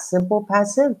and past simple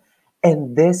passive,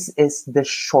 and this is the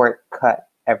shortcut,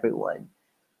 everyone.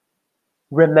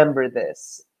 Remember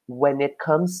this. When it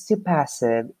comes to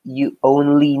passive, you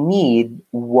only need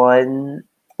one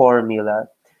formula.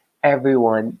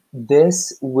 Everyone,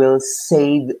 this will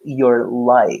save your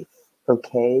life,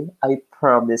 okay? I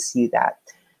promise you that.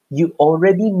 You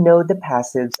already know the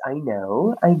passives, I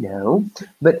know.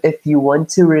 But if you want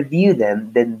to review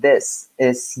them, then this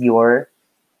is your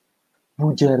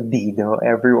bujardino,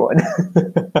 everyone.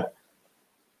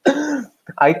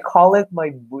 I call it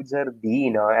my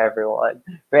bujardino, everyone.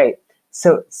 Right.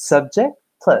 So subject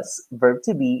plus verb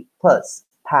to be plus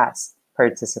past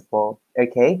participle.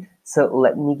 Okay. So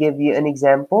let me give you an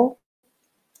example.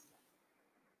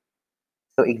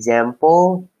 So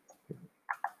example,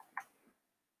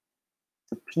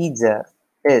 pizza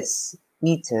is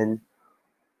eaten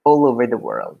all over the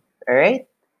world. All right.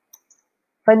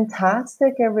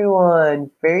 Fantastic,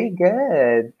 everyone. Very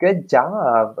good. Good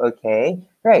job. Okay.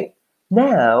 Right.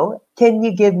 Now, can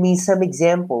you give me some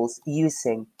examples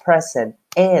using present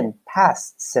and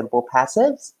past simple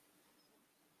passives?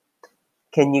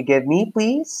 Can you give me,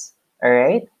 please? All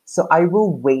right. So I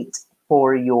will wait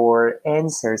for your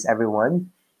answers,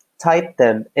 everyone. Type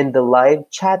them in the live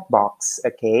chat box,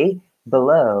 okay,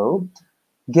 below.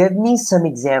 Give me some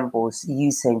examples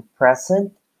using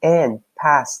present and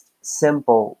past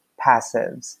simple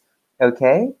passives.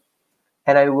 Okay?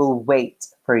 And I will wait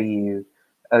for you.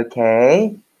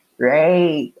 Okay?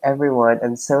 Great, everyone.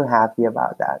 I'm so happy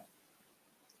about that.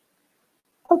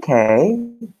 Okay.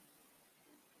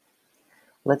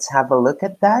 Let's have a look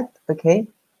at that. Okay.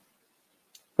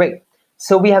 Great.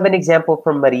 So we have an example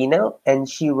from Marina, and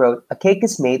she wrote, "A cake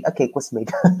is made, a cake was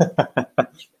made."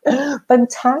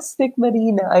 Fantastic,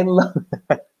 Marina. I love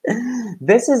that.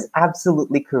 This is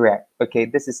absolutely correct. Okay,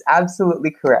 this is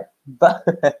absolutely correct. But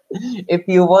if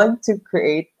you want to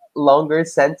create longer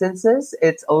sentences,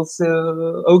 it's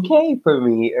also okay for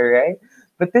me. All right.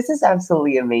 But this is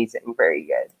absolutely amazing. Very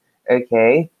good.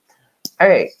 Okay. All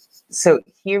right. So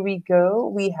here we go.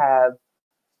 We have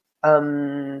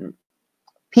um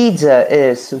pizza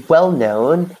is well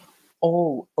known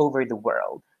all over the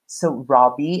world. So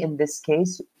Robbie, in this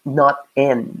case, not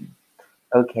in.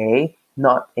 Okay,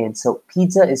 not in. So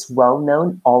pizza is well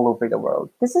known all over the world.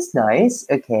 This is nice.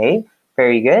 Okay,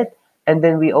 very good. And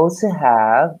then we also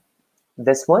have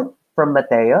this one from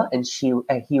Mateo, and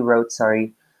he wrote,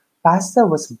 sorry, pasta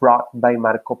was brought by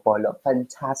Marco Polo.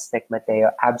 Fantastic,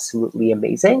 Mateo. Absolutely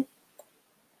amazing.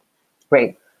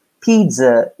 Great.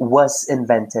 Pizza was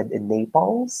invented in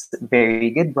Naples.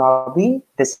 Very good, Robbie.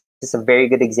 This is a very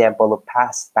good example of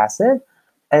past passive.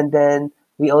 And then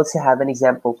we also have an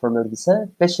example from Elisa.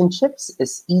 Fish and chips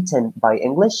is eaten by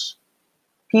English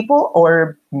people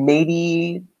or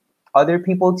maybe other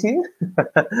people too.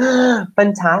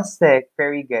 Fantastic.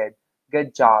 Very good.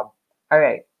 Good job. All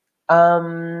right.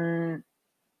 Um,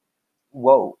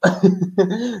 whoa.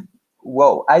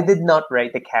 Whoa, I did not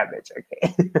write the cabbage.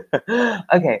 Okay.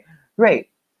 Okay,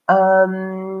 great.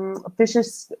 Fish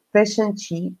and fish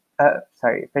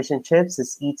and chips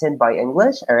is eaten by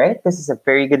English. All right, this is a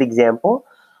very good example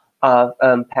of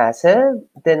passive.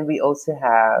 Then we also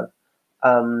have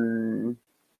um,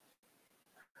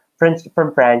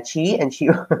 from Franchi, and she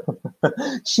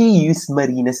she used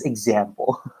Marina's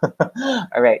example.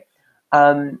 All right.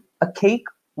 A cake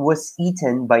was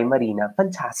eaten by Marina.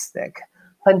 Fantastic.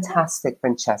 Fantastic,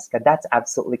 Francesca. That's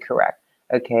absolutely correct.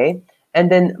 Okay.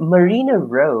 And then Marina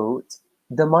wrote,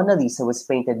 the Mona Lisa was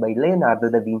painted by Leonardo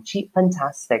da Vinci.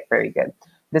 Fantastic. Very good.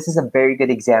 This is a very good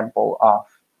example of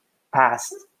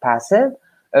past passive.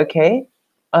 Okay.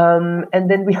 And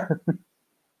then we have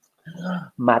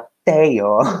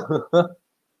Matteo.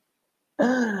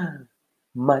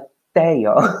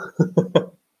 Matteo.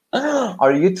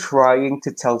 Are you trying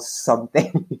to tell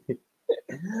something?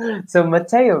 So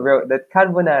Matteo wrote that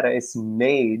carbonara is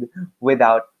made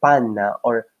without panna,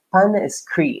 or panna is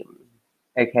cream.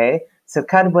 Okay, so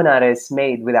carbonara is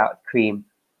made without cream.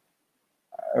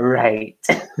 Right.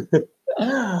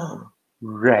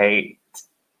 Right.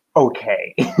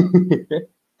 Okay.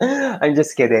 I'm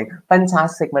just kidding.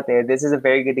 Fantastic, Matteo. This is a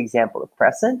very good example of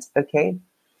present. Okay.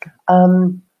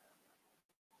 Um,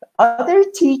 other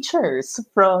teachers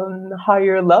from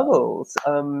higher levels.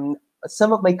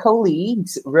 Some of my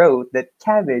colleagues wrote that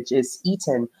cabbage is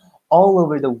eaten all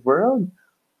over the world.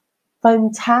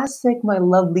 Fantastic, my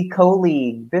lovely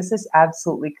colleague. This is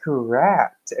absolutely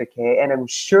correct. Okay, and I'm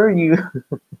sure you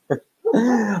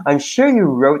I'm sure you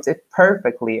wrote it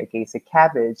perfectly. Okay, so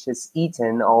cabbage is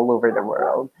eaten all over the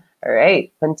world. All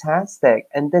right, fantastic.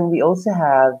 And then we also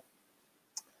have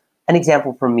an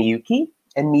example from Miyuki,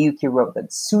 and Miyuki wrote that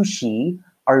sushi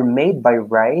are made by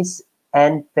rice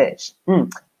and fish.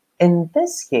 In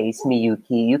this case,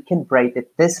 Miyuki, you can write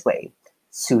it this way.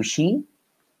 Sushi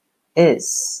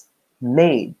is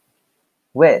made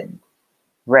with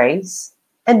rice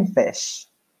and fish.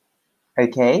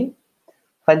 Okay?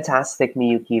 Fantastic,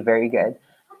 Miyuki. Very good.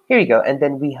 Here we go. And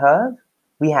then we have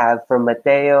from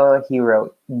Mateo, he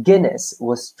wrote, Guinness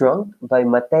was drunk by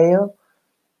Mateo.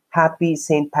 Happy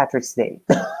St. Patrick's Day.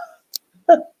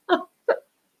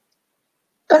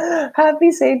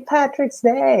 Happy St. Patrick's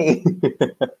Day.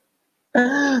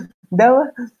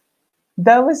 that,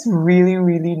 that was really,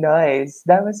 really nice.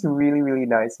 That was really, really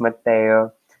nice,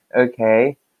 Mateo.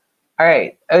 Okay. All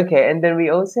right. Okay. And then we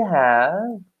also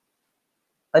have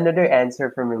another answer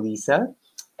from Elisa.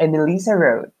 And Elisa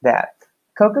wrote that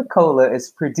Coca-Cola is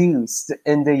produced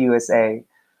in the USA.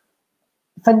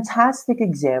 Fantastic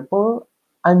example.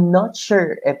 I'm not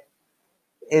sure if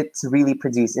it's really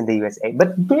produced in the USA,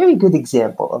 but very good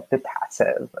example of the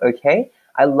passive. Okay.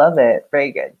 I love it.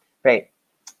 Very good. Great.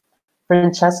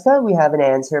 Francesca, we have an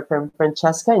answer from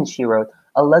Francesca, and she wrote,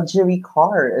 a luxury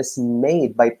car is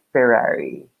made by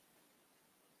Ferrari.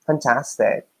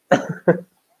 Fantastic.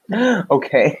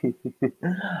 Okay.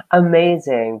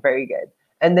 Amazing. Very good.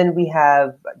 And then we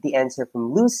have the answer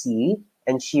from Lucy,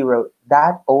 and she wrote,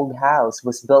 that old house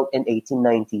was built in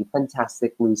 1890.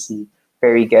 Fantastic, Lucy.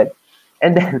 Very good.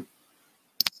 And then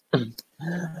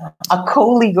a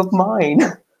colleague of mine,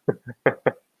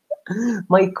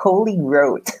 my colleague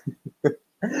wrote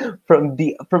from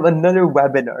another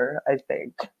webinar, I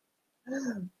think.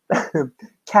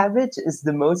 Cabbage is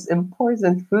the most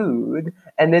important food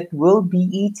and it will be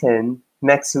eaten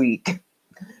next week.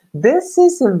 This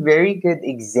is a very good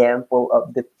example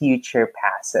of the future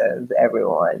passive,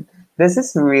 everyone. This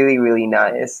is really, really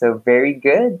nice. So very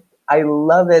good. I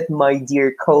love it, my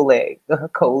dear colleague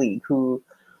who,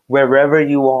 wherever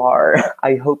you are,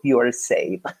 I hope you are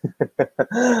safe.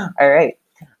 All right.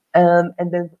 And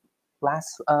then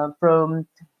last from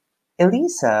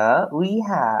Elisa, we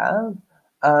have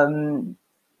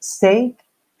steak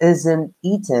isn't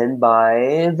eaten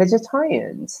by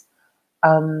vegetarians.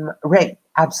 Right,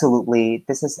 absolutely.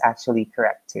 This is actually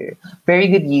correct too. Very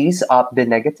good use of the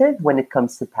negative when it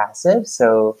comes to passive.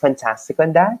 So fantastic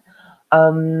on that.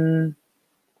 Um,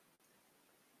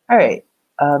 all right.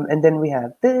 And then we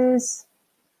have this.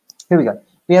 Here we go.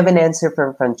 We have an answer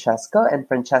from Francesco, and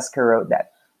Francesco wrote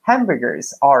that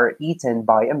hamburgers are eaten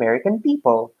by American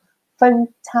people.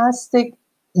 Fantastic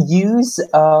use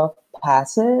of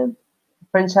passive,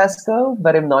 Francesco,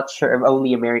 but I'm not sure if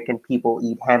only American people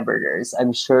eat hamburgers.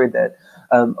 I'm sure that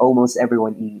almost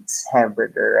everyone eats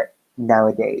hamburger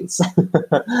nowadays.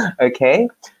 Okay,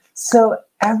 so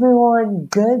everyone,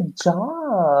 good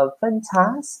job,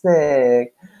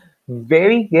 fantastic,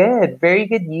 very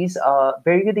good use of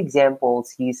very good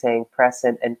examples using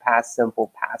present and past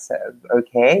simple passive.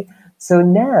 Okay, so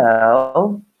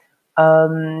now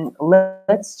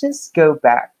let's just go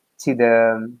back to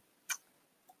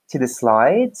the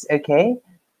slides. Okay,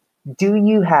 do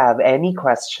you have any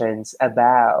questions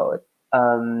about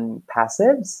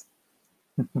passives?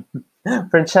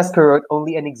 Francesco wrote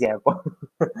only an example.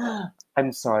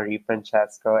 I'm sorry,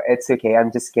 Francesco. It's okay.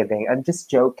 I'm just kidding. I'm just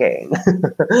joking.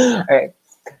 All right.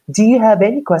 Do you have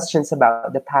any questions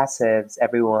about the passives,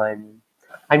 everyone?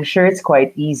 I'm sure it's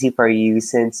quite easy for you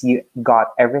since you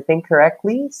got everything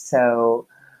correctly. So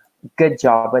good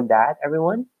job on that,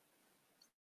 everyone.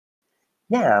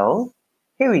 Now,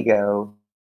 here we go.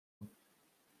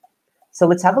 So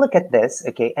let's have a look at this,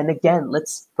 okay? And again,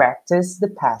 let's practice the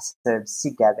passives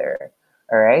together,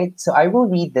 all right? So I will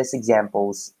read these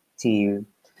examples to you.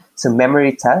 So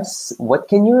memory tests, what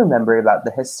can you remember about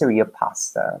the history of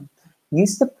pasta?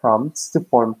 Use the prompts to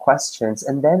form questions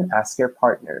and then ask your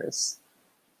partners.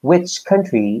 Which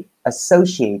country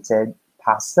associated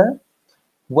pasta?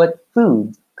 What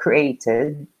food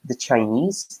created the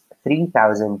Chinese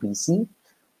 3000 BC?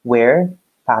 Where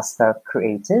pasta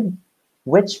created?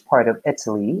 Which part of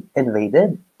Italy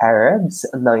invaded Arabs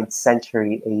 9th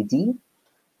century AD?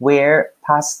 Where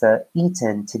pasta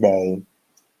eaten today?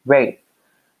 Great.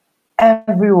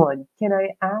 Everyone, can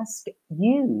I ask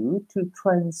you to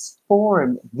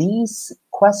transform these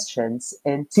questions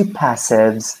into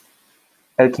passives?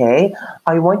 Okay,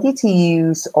 I want you to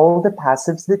use all the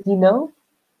passives that you know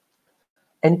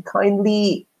and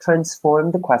kindly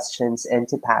transform the questions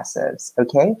into passives.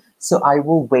 Okay, so I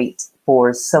will wait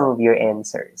for some of your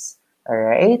answers. All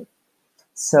right,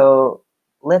 so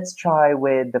let's try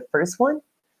with the first one.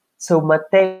 So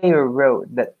Matteo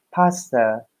wrote that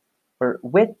pasta or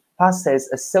with pasta is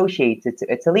associated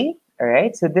to Italy. All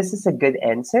right, so this is a good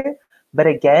answer, but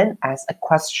again, as a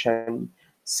question.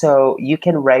 So you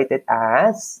can write it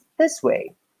as this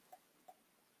way.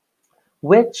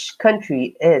 Which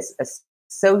country is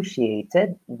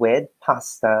associated with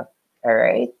pasta? All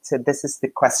right, so this is the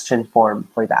question form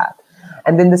for that.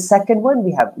 And then the second one,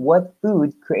 we have what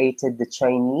food created the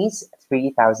Chinese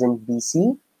 3000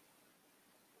 BC?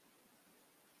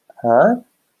 Huh?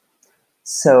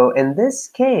 So in this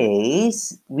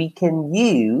case, we can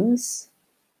use,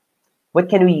 what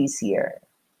can we use here?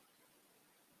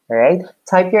 All right,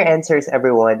 type your answers,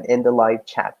 everyone, in the live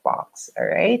chat box. All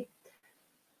right.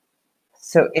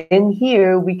 So in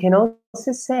here, we can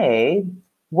also say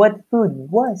what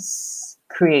food was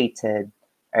created,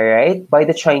 all right, by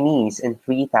the Chinese in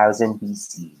 3000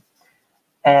 BC.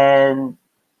 And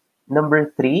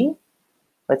number three,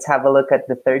 let's have a look at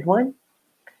the third one.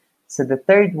 So the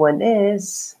third one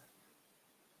is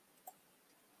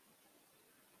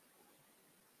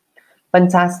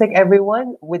fantastic,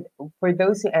 everyone. With for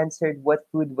those who answered what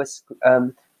food was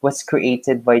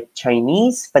created by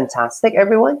Chinese, fantastic,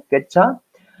 everyone. Good job.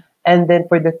 And then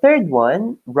for the third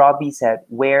one, Robbie said,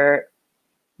 where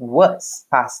was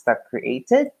pasta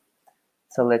created?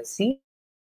 So let's see.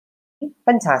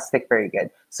 Fantastic, very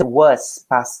good. So was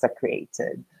pasta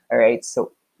created? All right,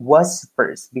 so was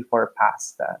first before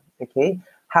pasta. Okay.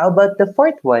 How about the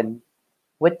fourth one?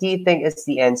 What do you think is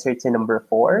the answer to number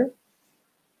four?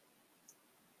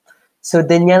 So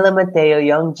Daniela Mateo,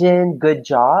 Youngjin, good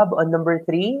job on number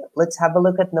three. Let's have a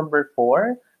look at number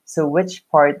four. So which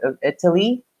part of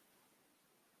Italy?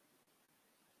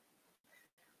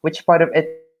 Which part of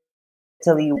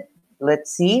Italy was invaded?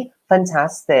 Let's see.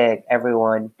 Fantastic,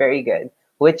 everyone. Very good.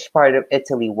 Which part of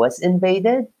Italy was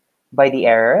invaded by the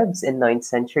Arabs in 9th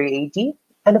century AD?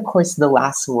 And of course, the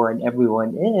last one,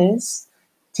 everyone, is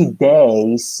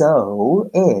today. So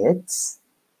it's,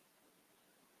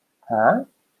 huh?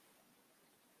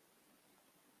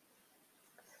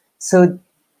 So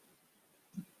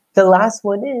the last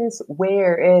one is,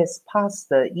 where is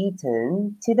pasta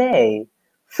eaten today?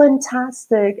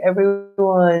 Fantastic,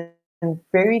 everyone.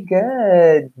 Very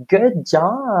good. Good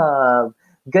job.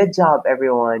 Good job,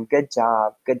 everyone. Good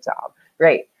job. Good job.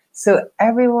 Right. So,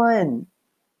 everyone,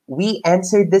 we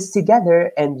answered this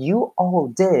together and you all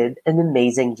did an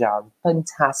amazing job.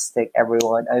 Fantastic,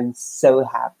 everyone. I'm so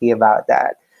happy about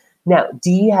that. Now, do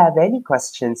you have any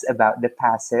questions about the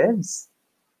passives?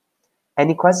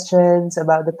 Any questions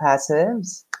about the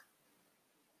passives?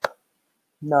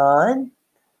 None?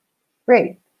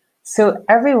 Great. So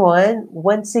everyone,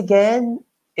 once again,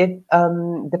 if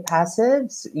the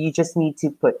passives, you just need to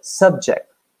put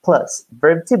subject plus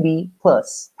verb to be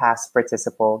plus past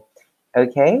participle.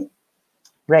 Okay?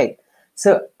 Right.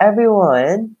 So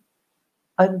everyone,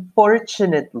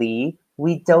 unfortunately,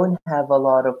 we don't have a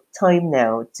lot of time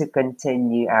now to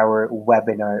continue our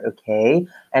webinar, okay?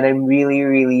 And I'm really,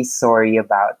 really sorry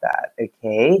about that,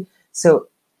 okay? So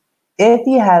if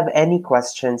you have any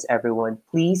questions, everyone,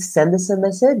 please send us a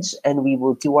message and we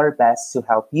will do our best to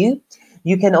help you.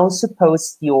 You can also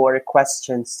post your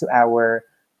questions to our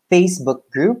Facebook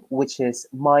group, which is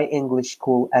My English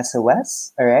School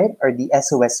SOS, all right? Or the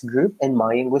SOS group in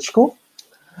My English School.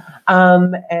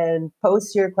 And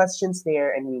post your questions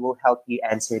there and we will help you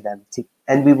answer them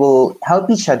and we will help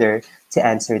each other to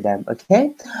answer them,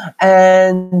 okay?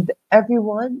 And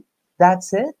everyone,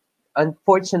 that's it.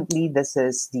 Unfortunately, this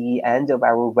is the end of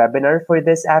our webinar for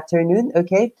this afternoon,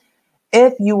 okay?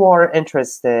 If you are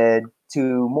interested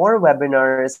to more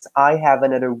webinars, I have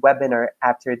another webinar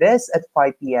after this at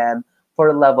 5 p.m.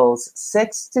 for levels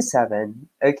 6 to 7,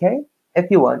 okay? If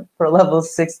you want, for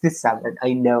levels 6 to 7.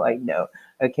 I know,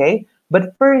 okay?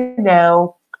 But for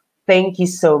now, thank you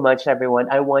so much, everyone.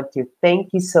 I want to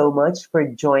thank you so much for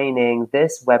joining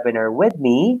this webinar with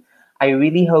me. I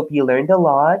really hope you learned a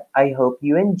lot. I hope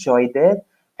you enjoyed it.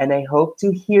 And I hope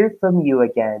to hear from you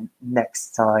again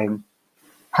next time.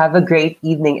 Have a great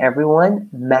evening, everyone.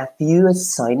 Matthew is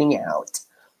signing out.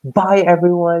 Bye,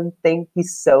 everyone. Thank you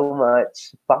so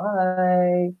much.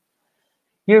 Bye.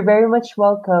 You're very much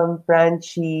welcome,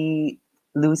 Franchi,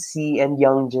 Lucy, and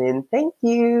Youngjin. Thank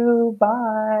you.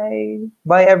 Bye.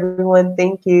 Bye, everyone.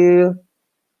 Thank you.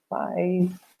 Bye.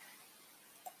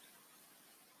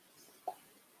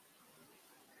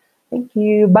 Thank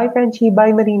you. Bye, Franchi.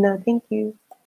 Bye, Marina. Thank you.